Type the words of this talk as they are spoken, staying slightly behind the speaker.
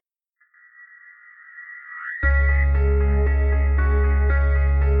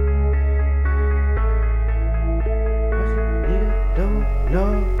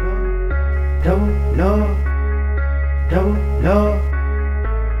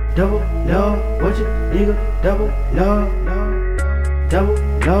double love, what you nigga, double love, double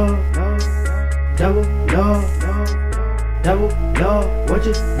love, double love, double love, what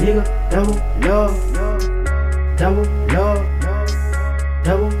you nigga, double love, double love,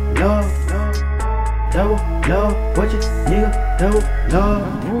 double love, double love, what you nigga, double love.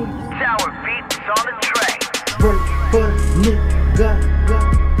 Sour beats on the track. For the nigga,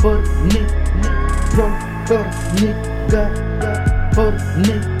 for the nigga, for the nigga, for the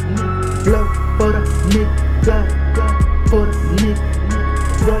nigga, blow for the nigga, for the nigga,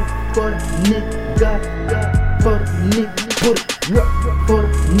 roll for the nigga, for the nigga, put it rock for the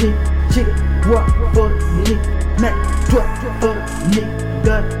nigga, chicken rock for the nigga, Mac drop for the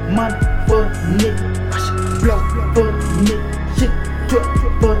nigga, money for the nigga, blow for the nigga, chicken drop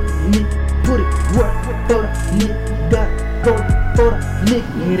for the nigga, put it rock for the nigga, for the nigga.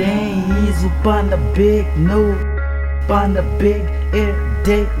 It ain't easy, panda big no, panda big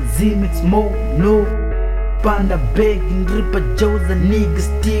everyday Z-Mix mode no, panda big and Ripper Joe's a nigga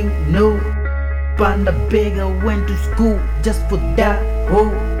still no, panda big I went to school just for that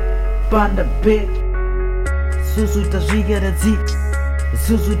oh, panda big. Susu ta shika da zi,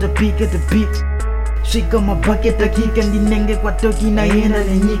 susu ta pika da beat, shika ma bucket ta kika ndi nenge kwa toki na yena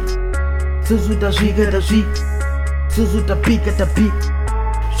na nyik. Susu ta shika da shik, susu ta pika ta beat,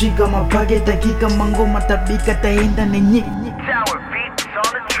 shika ma bucket ta kika mangoma ta bika ta yenda na nyik. Sour beats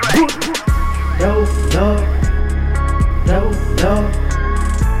on the track. Double love, double love,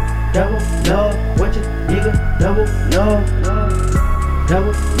 double love, what you nigga, double love,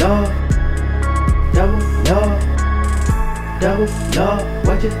 double love, double love, double love,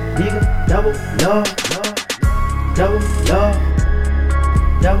 what you nigga, double love, double love,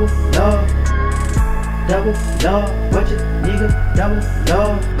 double love, double love, what you nigga, double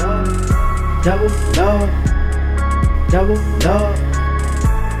love, double love, double love,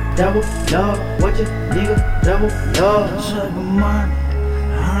 double love, what you nigga, double love. Sugar money,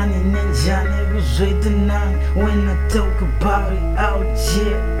 honey ninja nigga, straight to nine. When I talk about it out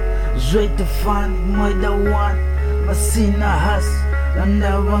here, straight to find more than one. But see na hustle, and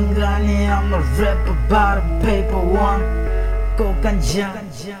that one gani, I'm a rap about a paper one. Go ganja.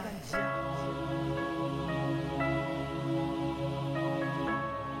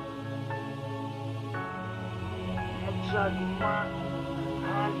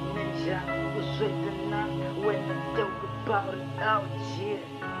 When I talk about it out here,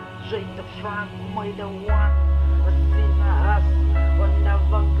 straight to find more than one. But see my hustle, when I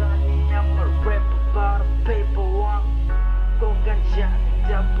walk on I'm a rap about a paper one. Go ganja,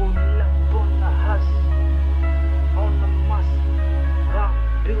 double love.